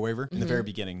video waiver in the very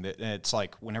beginning. That it's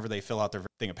like whenever they fill out their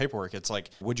thing of paperwork, it's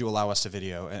like, would you allow us to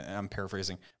video? And I'm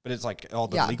paraphrasing, but it's like all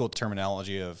the legal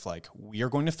terminology of like, we are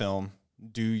going to film.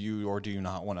 Do you or do you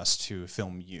not want us to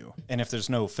film you? And if there's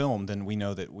no film, then we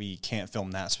know that we can't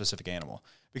film that specific animal,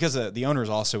 because the owner is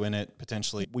also in it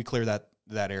potentially. We clear that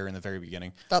air in the very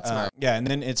beginning. That's smart. Yeah, and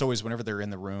then it's always whenever they're in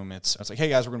the room, it's like, hey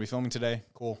guys, we're gonna be filming today.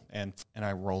 Cool. And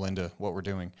I roll into what we're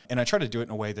doing, and I try to do it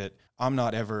in a way that I'm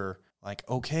not ever like,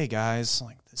 okay guys,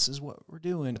 like this is what we're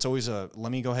doing. It's always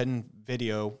let me go ahead and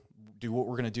video. Do what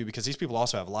we're going to do, because these people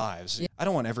also have lives. Yeah. I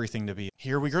don't want everything to be,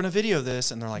 here we're going to video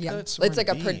this, and they're like, it's like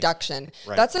a production.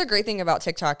 Right. That's the great thing about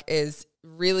TikTok is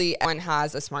really everyone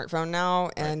has a smartphone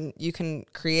now, and you can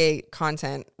create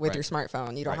content with your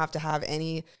smartphone. You don't have to have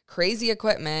any crazy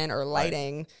equipment or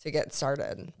lighting to get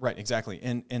started. Right, exactly.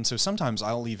 And so sometimes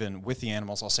I'll even, with the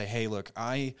animals, I'll say, hey, look,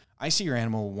 I see your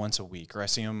animal once a week, or I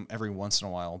see them every once in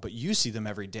a while, but you see them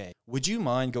every day. Would you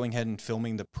mind going ahead and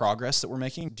filming the progress that we're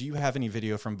making? Do you have any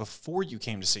video from before you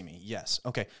came to see me? Yes.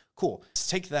 Okay, cool. Let's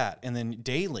take that, and then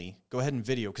daily go ahead and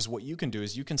video, because what you can do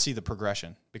is you can see the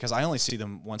progression, because I only see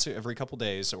them once every couple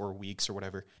days or weeks or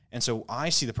whatever. And so I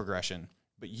see the progression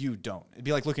but you don't. It'd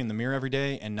be like looking in the mirror every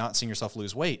day and not seeing yourself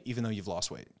lose weight, even though you've lost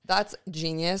weight. That's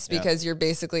genius because you're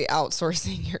basically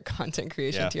outsourcing your content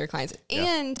creation to your clients.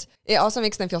 And it also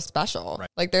makes them feel special. Right.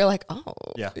 Like they're like, oh,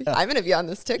 I'm going to be on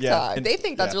this TikTok. They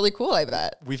think that's really cool, I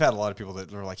bet. We've had a lot of people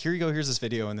that are like, here you go, here's this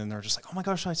video. And then they're just like, oh my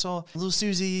gosh, I saw little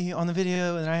Susie on the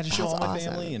video and I had to show all my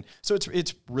family. And so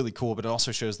it's really cool, but it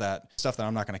also shows that stuff that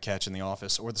I'm not going to catch in the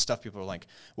office, or the stuff people are like,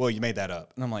 well, you made that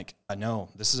up. And I'm like, I know,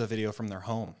 this is a video from their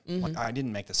home. Like, I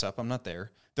didn't make this up. I'm not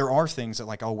there. There are things that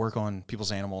like I'll work on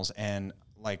people's animals, and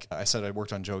like I said, I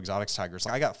worked on Joe Exotic's tigers.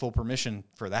 Like, I got full permission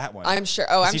for that one. I'm sure.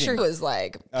 Oh, I'm sure he was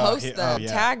like, post them,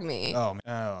 tag me.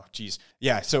 Oh, geez.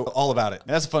 Yeah. So all about it. And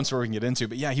that's a fun story we can get into.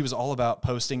 But yeah, he was all about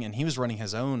posting, and he was running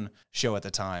his own show at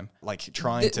the time, like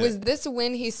trying to. Was this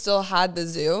when he still had the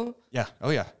zoo? Yeah. Oh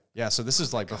yeah. Yeah, so this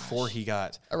is like before he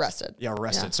got arrested. Yeah,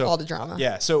 arrested. Yeah, so all the drama.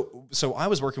 Yeah, so I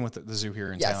was working with the zoo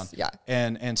here in town. Yeah.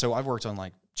 And so I've worked on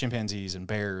like chimpanzees and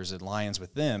bears and lions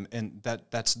with them, and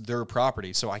that's their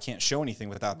property, so I can't show anything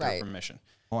without their permission.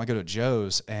 Well, I go to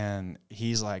Joe's and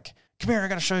he's like, come here, I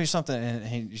got to show you something. And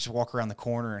he just walk around the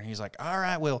corner and he's like, all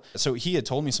right, Will. So he had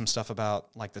told me some stuff about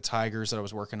like the tigers that I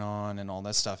was working on and all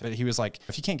that stuff. But he was like,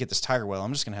 if you can't get this tiger well,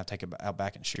 I'm just going to have to take it out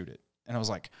back and shoot it. And I was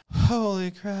like,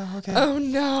 holy crap, okay. Oh,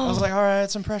 no. I was like, all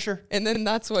right, some pressure. And then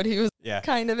that's what he was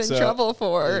kind of in trouble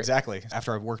for. Exactly.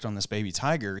 After I worked on this baby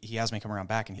tiger, he has me come around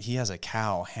back, and he has a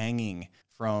cow hanging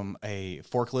from a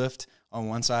forklift on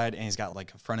one side, and he's got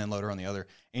like a front end loader on the other.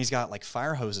 And he's got like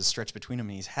fire hoses stretched between him,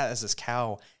 and he has this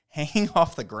cow hanging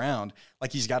off the ground.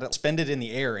 Like he's got it suspended in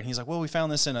the air. And he's like, well, we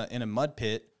found this in a mud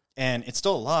pit, and it's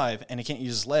still alive, and it can't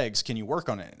use his legs. Can you work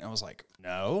on it? And I was like,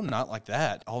 no, not like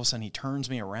that. All of a sudden, he turns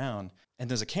me around, and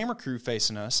there's a camera crew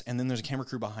facing us, and then there's a camera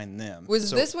crew behind them. Was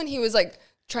this when he was like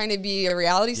trying to be a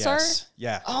reality star?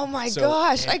 Yeah. Oh my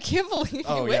gosh, I can't believe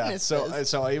you witnessed this.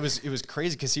 So it was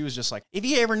crazy because he was just like, if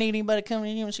you ever need anybody to come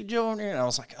in and see Joe on there, and I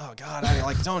was like, oh God, I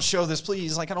like don't show this,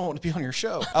 please. Like, I don't want to be on your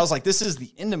show. I was like, this is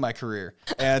the end of my career.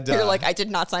 And you're like, I did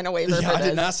not sign a waiver. I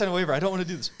did not sign a waiver. I don't want to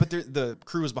do this. But the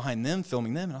crew was behind them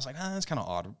filming them, and I was like, that's kind of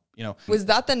odd. You know, was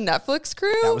that the Netflix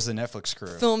crew? That was the Netflix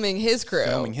crew. Filming his crew.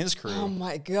 Oh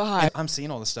my God. And I'm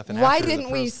seeing all this stuff. Why didn't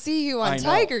we see you on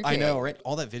Tiger King? I know, right?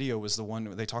 All that video was the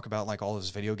one they talk about, like all this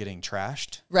video getting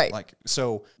trashed. Right. Like,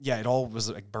 so yeah, it all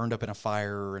was like burned up in a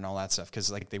fire and all that stuff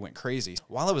because like they went crazy.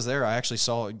 While I was there, I actually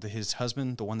saw his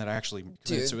husband, the one that actually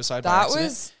committed suicide by accident. That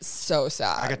was so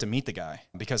sad. I got to meet the guy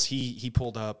because he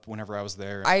pulled up whenever I was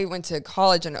there. I went to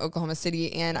college in Oklahoma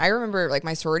City, and I remember like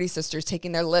my sorority sisters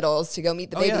taking their littles to go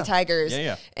meet the baby tigers.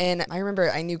 Yeah. And I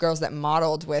remember I knew girls that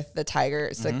modeled with the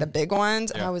tigers, like the big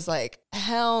ones. And I was like,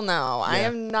 hell no, I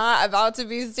am not about to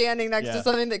be standing next to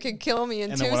something that could kill me in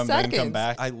 2 seconds. And then when I'm come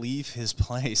back, I leave his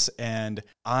place, and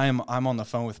I'm on the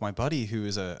phone with my buddy who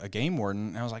is a game warden.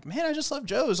 And I was like, man, I just left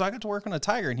Joe's. I got to work on a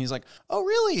tiger. And he's like, oh,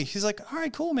 really? He's like, all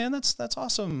right, cool, man. That's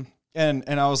awesome. And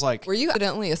I was like, were you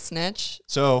evidently a snitch?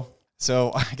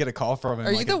 So I get a call from him.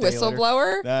 Are you the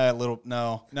whistleblower?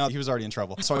 No, he was already in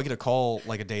trouble. So I get a call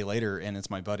like a day later, and it's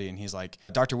my buddy, and he's like,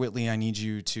 Dr. Whitley, I need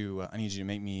you to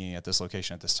meet me at this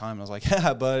location at this time. And I was like,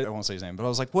 yeah, but I won't say his name, but I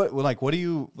was like, what? Like, what do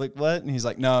you like? What? And he's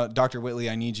like, no, Dr. Whitley,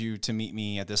 I need you to meet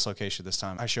me at this location this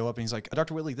time. I show up, and he's like,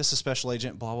 Dr. Whitley, this is Special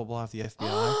Agent blah blah blah of the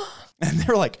FBI. And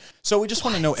they're like, so we just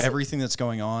want to know everything that's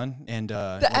going on. And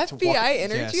the FBI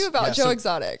interviewed you about Joe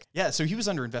Exotic. Yeah, so he was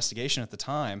under investigation at the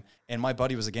time, and my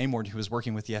buddy was a game warden who was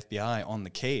working with the FBI on the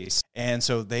case. And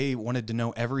so they wanted to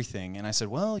know everything. And I said,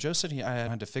 well, Joe said I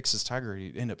had to fix his tiger.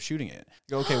 He'd end up shooting it.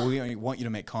 I go, okay, well, we want you to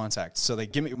make contact. So they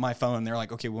give me my phone, and they're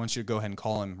like, okay, we want you to go ahead and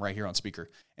call him right here on speaker.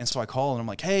 And so I call, and I'm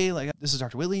like, hey, like, this is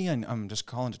Dr. Whitley, and I'm just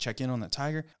calling to check in on that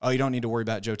tiger. Oh, you don't need to worry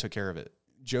about it. Joe took care of it.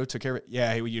 Joe took care of it.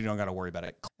 Yeah, you don't got to worry about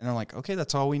it. And I'm like, okay,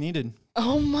 that's all we needed.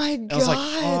 Oh my God. I was like,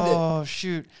 oh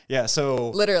shoot. Yeah. So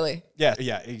literally. Yeah,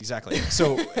 exactly.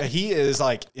 So he is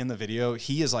like in the video,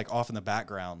 he is like off in the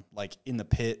background, like in the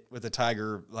pit with the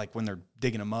tiger, like when they're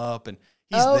digging him up, and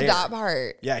he's there. That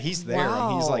part. Yeah, he's there.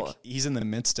 Wow. And he's in the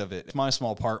midst of it. My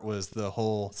small part was the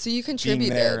whole So you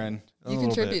contributed. Being there and you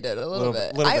contributed a little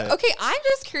bit. bit. Okay, I'm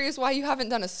just curious why you haven't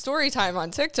done a story time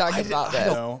on TikTok about this.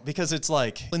 I know, because it's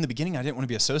like, in the beginning, I didn't want to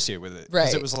be associated with it. Right.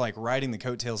 Because it was like riding the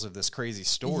coattails of this crazy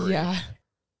story. Yeah.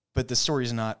 But the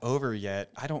story's not over yet.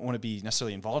 I don't want to be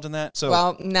necessarily involved in that. So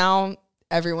well, now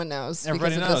everyone knows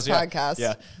Everybody because knows, of this podcast.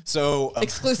 Yeah. So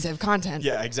Exclusive content.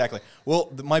 yeah, exactly.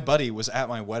 Well, my buddy was at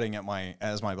my wedding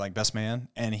as my like best man,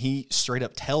 and he straight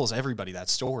up tells everybody that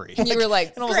story. And you were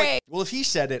like, and I was great. like, well, if he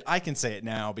said it, I can say it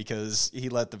now because he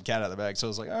let the cat out of the bag. So I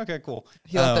was like, okay, cool.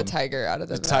 He let the tiger out of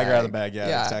the bag. Tiger out of the bag.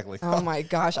 Yeah, exactly. Oh my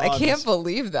gosh. I can't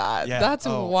believe that. Yeah. That's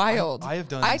Oh, wild. I have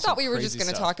done I some thought we were just crazy going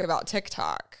to stuff. talk about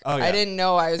TikTok. Oh, yeah. I didn't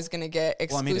know I was going to get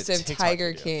Well, I made a exclusive TikTok Tiger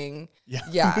video. King.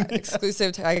 Yeah.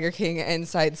 Exclusive Tiger King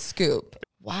inside scoop.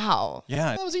 Wow.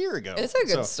 Yeah, that was a year ago. It's a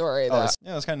good story, though.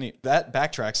 It's kind of neat. That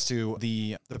backtracks to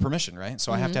the permission, right?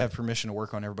 So I have to have permission to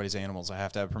work on everybody's animals. I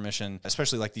have to have permission,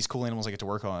 especially like these cool animals I get to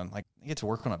work on. Like I get to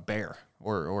work on a bear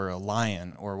or a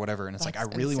lion or whatever. And it's like, I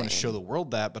really want to show the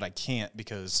world that, but I can't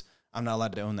because I'm not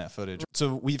allowed to own that footage.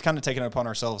 So we've kind of taken it upon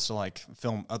ourselves to like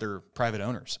film other private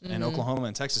owners. And Oklahoma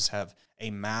and Texas have a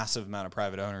massive amount of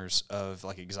private owners of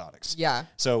like exotics. Yeah.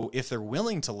 So if they're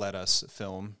willing to let us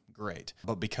film, great.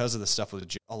 But because of the stuff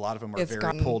with a lot of them are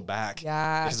very pulled back.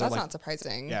 Yeah, because that's like, not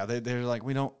surprising. Yeah, they're like,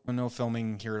 we don't no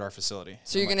filming here at our facility.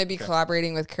 So you're going to be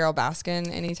collaborating with Carol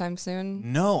Baskin anytime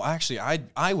soon? No, actually,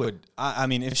 I would. I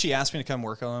mean, if she asked me to come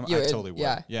work on them, I totally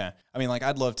would. Yeah. I mean, like,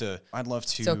 I'd love to.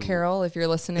 So Carol, if you're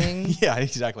listening. Yeah,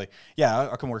 exactly. Yeah,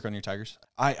 I'll come work on your tigers.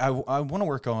 I want to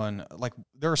work on, like,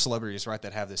 there are celebrities, right,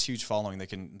 that have this huge following. They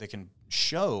can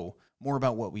show more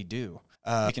about what we do.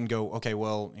 They can go, okay,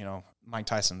 well, you know, Mike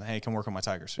Tyson, hey, come work on my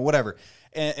tigers, whatever.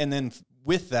 And then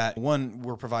with that, one,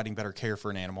 we're providing better care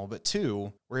for an animal, but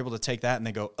two, we're able to take that and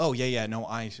they go, oh yeah, no,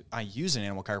 I use an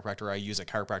animal chiropractor. I use a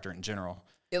chiropractor in general.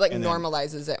 It like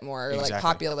normalizes it more, like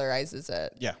popularizes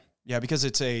it. Yeah. Yeah, because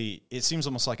it seems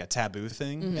almost like a taboo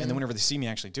thing. And then whenever they see me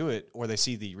actually do it or they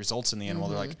see the results in the animal,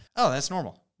 they're like, oh, that's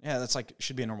normal. Yeah, that's like,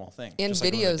 should be a normal thing. And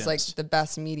video is like the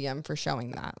best medium for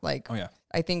showing that. Like, oh yeah,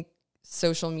 I think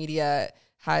social media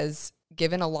has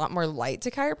given a lot more light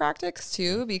to chiropractics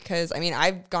too, because I mean,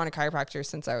 I've gone to chiropractor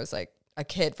since I was like a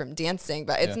kid from dancing,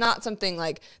 but it's not something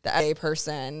like the everyday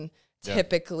person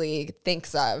typically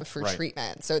thinks of for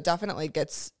treatment. So it definitely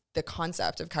gets the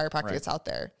concept of chiropractic gets out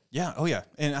there. Yeah. Oh yeah.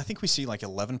 And I think we see like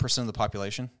 11% of the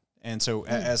population. And so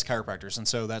as chiropractors, and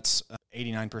so that's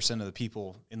 89% of the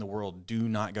people in the world do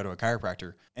not go to a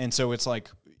chiropractor. And so it's like,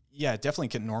 yeah, definitely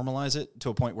can normalize it to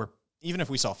a point where even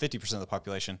if we saw 50% of the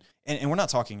population, and we're not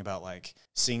talking about like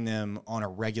seeing them on a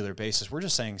regular basis, we're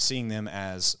just saying seeing them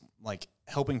as like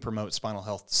helping promote spinal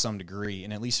health to some degree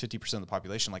in at least 50% of the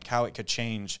population, like how it could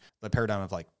change the paradigm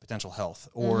of like potential health.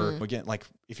 Or again, like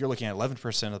if you're looking at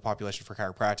 11% of the population for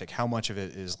chiropractic, how much of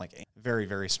it is like a very,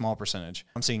 very small percentage?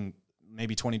 I'm seeing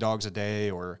maybe 20 dogs a day,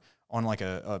 or on like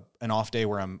an off day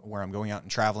where I'm going out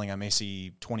and traveling, I may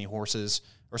see 20 horses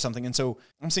or something. And so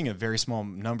I'm seeing a very small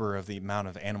number of the amount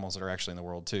of animals that are actually in the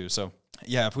world too. So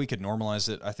yeah, if we could normalize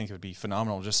it, I think it would be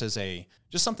phenomenal, just as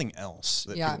just something else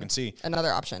that people can see.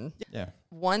 Another option. Yeah.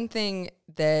 One thing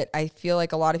that I feel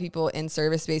like a lot of people in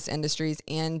service-based industries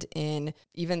and in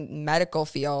even medical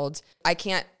fields, I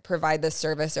can't provide this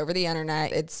service over the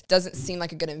internet. It doesn't seem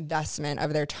like a good investment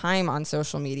of their time on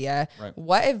social media. Right.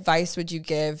 What advice would you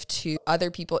give to other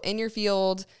people in your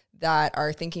field that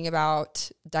are thinking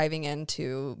about diving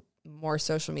into more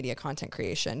social media content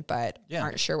creation, but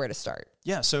aren't sure where to start?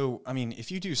 Yeah. So, I mean,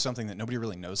 if you do something that nobody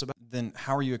really knows about, then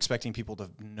how are you expecting people to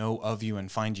know of you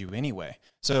and find you anyway?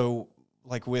 So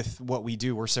like with what we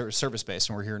do, we're service-based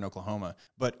and we're here in Oklahoma,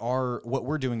 but what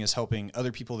we're doing is helping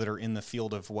other people that are in the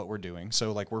field of what we're doing.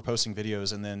 So like we're posting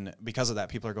videos, and then because of that,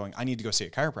 people are going, I need to go see a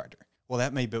chiropractor. Well,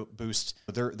 that may boost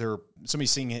they're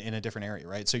somebody's seeing it in a different area,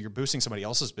 right? So you're boosting somebody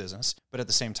else's business, but at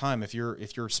the same time, if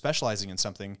you're specializing in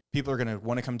something, people are going to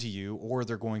want to come to you, or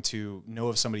they're going to know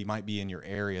if somebody might be in your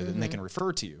area, then they can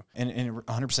refer to you. And it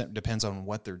 100% depends on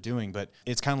what they're doing, but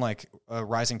it's kind of like a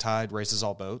rising tide raises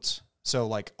all boats. So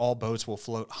like all boats will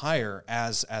float higher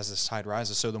as this tide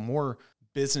rises. So the more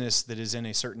business that is in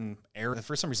a certain area,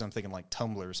 for some reason I'm thinking like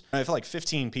tumblers. I feel like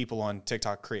 15 people on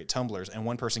TikTok create tumblers and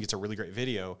one person gets a really great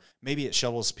video. Maybe it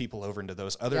shuttles people over into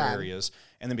those other areas.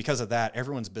 And then because of that,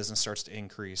 everyone's business starts to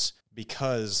increase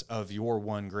because of your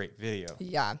one great video.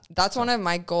 Yeah. That's one of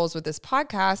my goals with this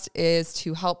podcast, is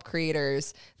to help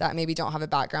creators that maybe don't have a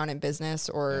background in business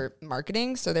or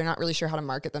marketing. So they're not really sure how to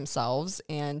market themselves.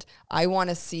 And I want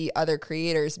to see other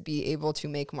creators be able to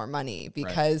make more money,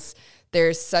 because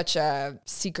there's such a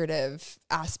secretive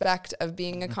aspect of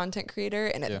being a content creator,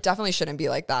 and it definitely shouldn't be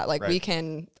like that. Like we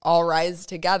can all rise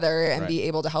together and be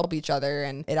able to help each other,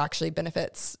 and it actually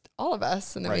benefits all of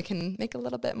us, and then we can make a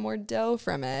little bit more dough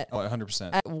from it. Oh,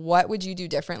 100%. What would you do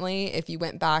differently if you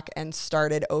went back and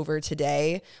started over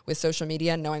today with social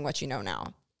media, knowing what you know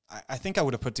now? I think I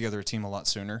would have put together a team a lot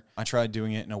sooner. I tried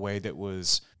doing it in a way that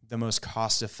was the most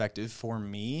cost effective for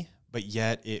me, but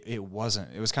yet it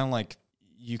wasn't. It was kind of like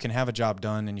you can have a job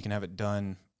done and you can have it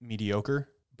done mediocre,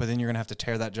 but then you're going to have to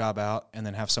tear that job out and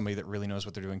then have somebody that really knows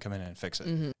what they're doing come in and fix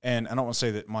it. And I don't want to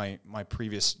say that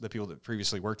the people that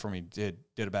previously worked for me did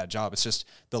a bad job. It's just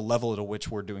the level at which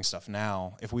we're doing stuff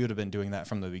now. If we would have been doing that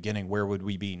from the beginning, where would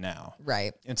we be now?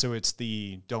 Right. And so it's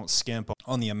don't skimp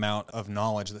on the amount of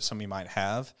knowledge that somebody might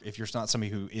have. If you're not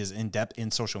somebody who is in depth in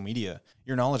social media,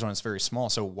 your knowledge on it's very small.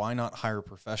 So why not hire a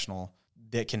professional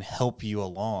that can help you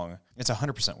along? It's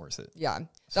 100% worth it. Yeah.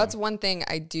 That's one thing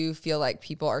I do feel like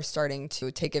people are starting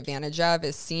to take advantage of,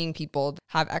 is seeing people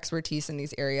have expertise in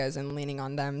these areas and leaning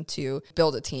on them to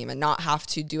build a team and not have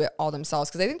to do it all themselves.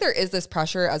 Because I think there is this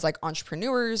pressure as like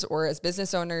entrepreneurs or as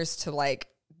business owners to like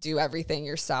do everything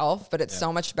yourself, but it's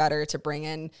so much better to bring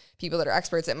in people that are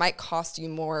experts. It might cost you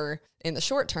more in the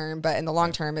short term, but in the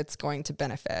long term, it's going to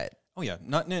benefit. Oh yeah.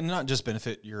 Not just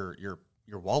benefit your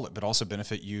wallet, but also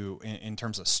benefit you in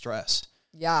terms of stress.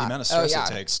 Yeah. The amount of stress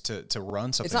it takes to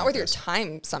run something. It's not like worth your this.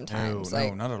 time sometimes.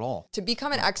 No, not at all. To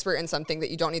become an expert in something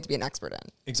that you don't need to be an expert in.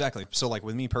 Exactly. So like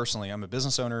with me personally, I'm a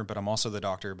business owner, but I'm also the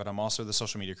doctor, but I'm also the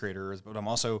social media creator, but I'm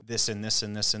also this and this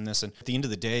and this and this. And at the end of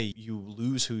the day, you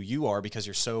lose who you are because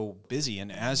you're so busy. And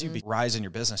as you rise in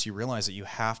your business, you realize that you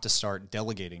have to start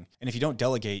delegating. And if you don't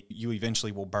delegate, you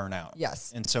eventually will burn out.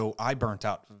 Yes. And so I burnt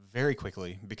out very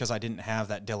quickly because I didn't have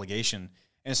that delegation.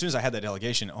 And as soon as I had that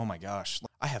delegation, oh my gosh,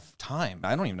 I have time.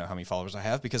 I don't even know how many followers I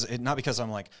have not because I'm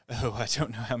like, oh, I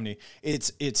don't know how many.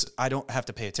 It's I don't have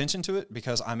to pay attention to it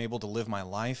because I'm able to live my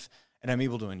life and I'm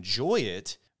able to enjoy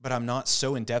it, but I'm not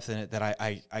so in depth in it that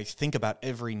I think about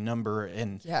every number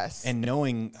and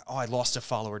knowing, oh, I lost a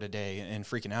follower today and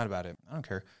freaking out about it. I don't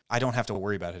care. I don't have to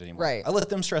worry about it anymore. Right. I let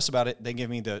them stress about it. They give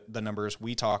me the numbers.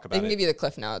 We talk about it. They can give you the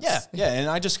cliff notes. Yeah. And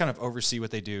I just kind of oversee what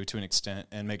they do to an extent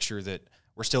and make sure that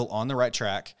we're still on the right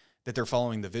track, that they're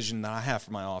following the vision that I have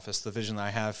for my office, the vision that I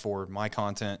have for my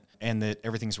content, and that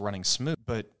everything's running smooth.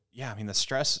 But yeah, I mean, the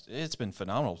stress, it's been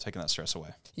phenomenal taking that stress away.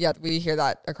 Yeah, we hear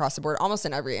that across the board, almost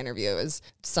in every interview, is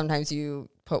sometimes you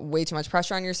put way too much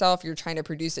pressure on yourself. You're trying to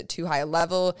produce at too high a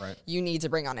level. Right. You need to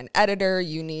bring on an editor.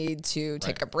 You need to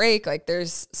take a break. Like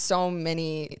there's so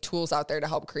many tools out there to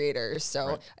help creators.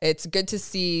 So it's good to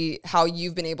see how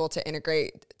you've been able to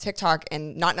integrate TikTok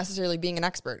and not necessarily being an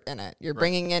expert in it. You're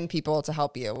bringing in people to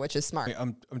help you, which is smart.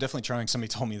 I'm definitely trying. Somebody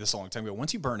told me this a long time ago.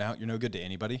 Once you burn out, you're no good to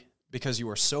anybody, because you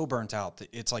are so burnt out that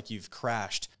it's like you've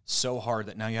crashed so hard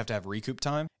that now you have to have recoup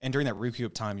time. And during that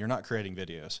recoup time, you're not creating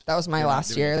videos. That was my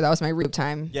last year. That was my recoup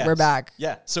time. Yes. We're back.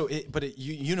 Yeah. So,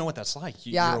 you know what that's like.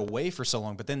 You're away for so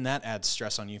long, but then that adds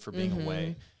stress on you for being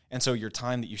away. And so your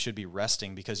time that you should be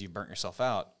resting because you've burnt yourself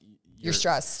out, you're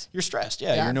stressed. You're stressed.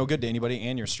 Yeah. You're no good to anybody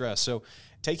and you're stressed. So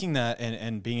taking that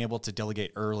and being able to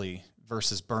delegate early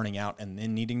versus burning out and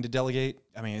then needing to delegate.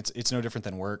 I mean, it's no different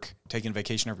than work. Taking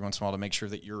vacation every once in a while to make sure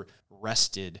that you're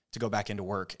rested to go back into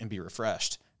work and be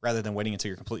refreshed, rather than waiting until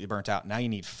you're completely burnt out. Now you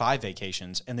need 5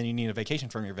 vacations, and then you need a vacation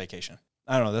from your vacation.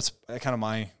 I don't know. That's kind of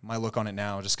my look on it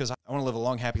now, just because I want to live a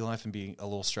long, happy life and be a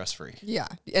little stress-free. Yeah.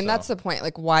 And that's the point.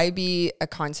 Like, why be a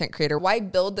content creator? Why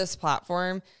build this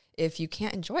platform if you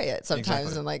can't enjoy it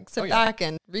sometimes and like sit back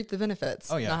and reap the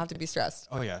benefits, not have to be stressed?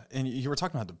 Oh yeah. And you were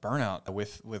talking about the burnout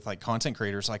with like content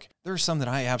creators. Like there's some that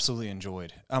I absolutely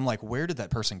enjoyed. I'm like, where did that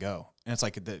person go? And it's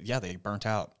like, they burnt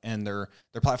out and their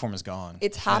platform is gone.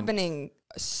 It's happening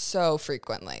so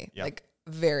frequently, like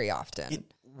very often.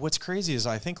 What's crazy is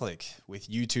I think like with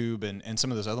YouTube and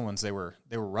some of those other ones, they were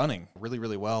running really,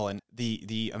 really well. And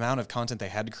the amount of content they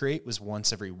had to create was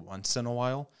once in a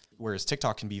while. Whereas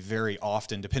TikTok can be very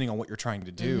often, depending on what you're trying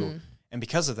to do. And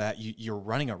because of that, you're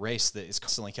running a race that is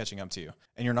constantly catching up to you.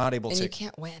 And you're not able to... you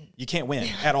can't win. You can't win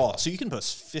at all. So you can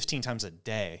post 15 times a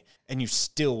day, and you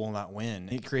still will not win.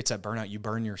 It creates that burnout. You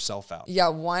burn yourself out. Yeah,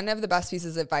 one of the best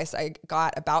pieces of advice I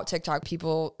got about TikTok,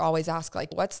 people always ask,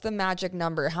 like, what's the magic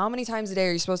number? How many times a day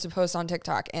are you supposed to post on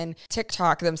TikTok? And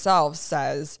TikTok themselves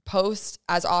says, post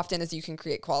as often as you can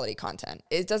create quality content.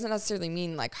 It doesn't necessarily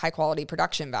mean, like, high-quality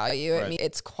production value. I mean,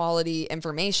 it's quality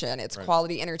information. It's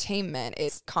quality entertainment.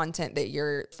 It's content that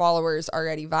your followers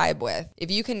already vibe with. If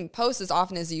you can post as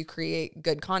often as you create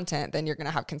good content, then you're going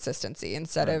to have consistency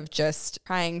instead of just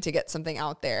trying to get something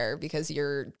out there because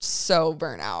you're so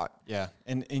burnt out. Yeah.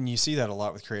 And you see that a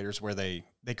lot with creators where they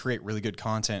create really good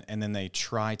content and then they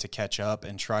try to catch up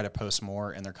and try to post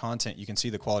more, and their content, you can see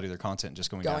the quality of their content just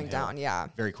going down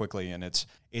very quickly. And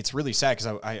it's really sad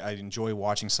because I enjoy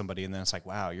watching somebody and then it's like,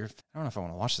 wow, I don't know if I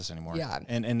want to watch this anymore. Yeah.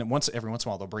 And every once in a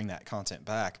while they'll bring that content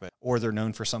back, or they're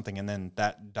known for something and then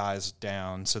that dies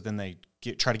down. So then they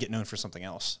try to get known for something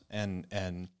else. And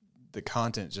the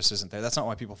content just isn't there. That's not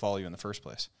why people follow you in the first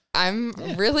place. I'm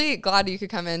really glad you could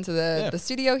come into the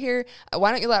studio here.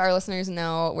 Why don't you let our listeners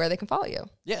know where they can follow you?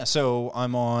 Yeah, so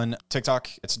I'm on TikTok.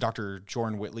 It's Dr.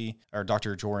 Joran Whitley, or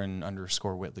Dr. Joran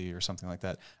 _Whitley or something like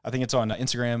that. I think it's on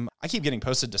Instagram. I keep getting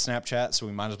posted to Snapchat, so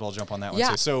we might as well jump on that one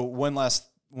too. So one last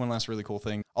really cool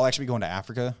thing. I'll actually be going to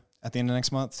Africa at the end of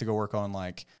next month to go work on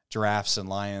like giraffes and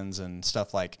lions and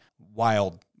stuff like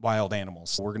wild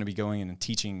animals. We're going to be going in and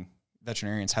teaching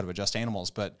veterinarians how to adjust animals,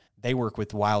 but they work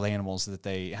with wild animals that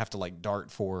they have to like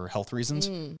dart for health reasons.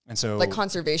 And so like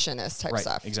conservationist type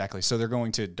stuff. Exactly. So they're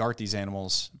going to dart these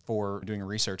animals for doing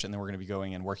research, and then we're going to be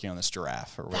going and working on this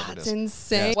giraffe or whatever it is. That's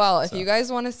insane. Yeah. Well, if you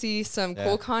guys want to see some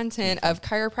cool content of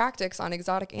chiropractics on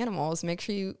exotic animals, make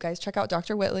sure you guys check out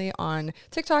Dr. Whitley on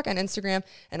TikTok and Instagram,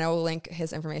 and I will link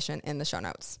his information in the show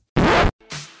notes.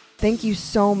 Thank you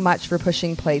so much for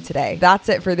pushing play today. That's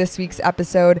it for this week's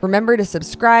episode. Remember to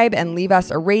subscribe and leave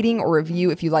us a rating or review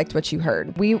if you liked what you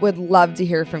heard. We would love to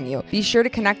hear from you. Be sure to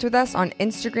connect with us on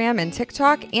Instagram and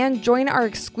TikTok, and join our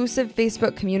exclusive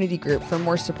Facebook community group for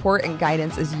more support and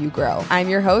guidance as you grow. I'm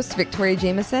your host, Victoria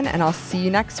Jameson, and I'll see you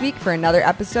next week for another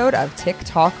episode of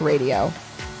TikTok Radio.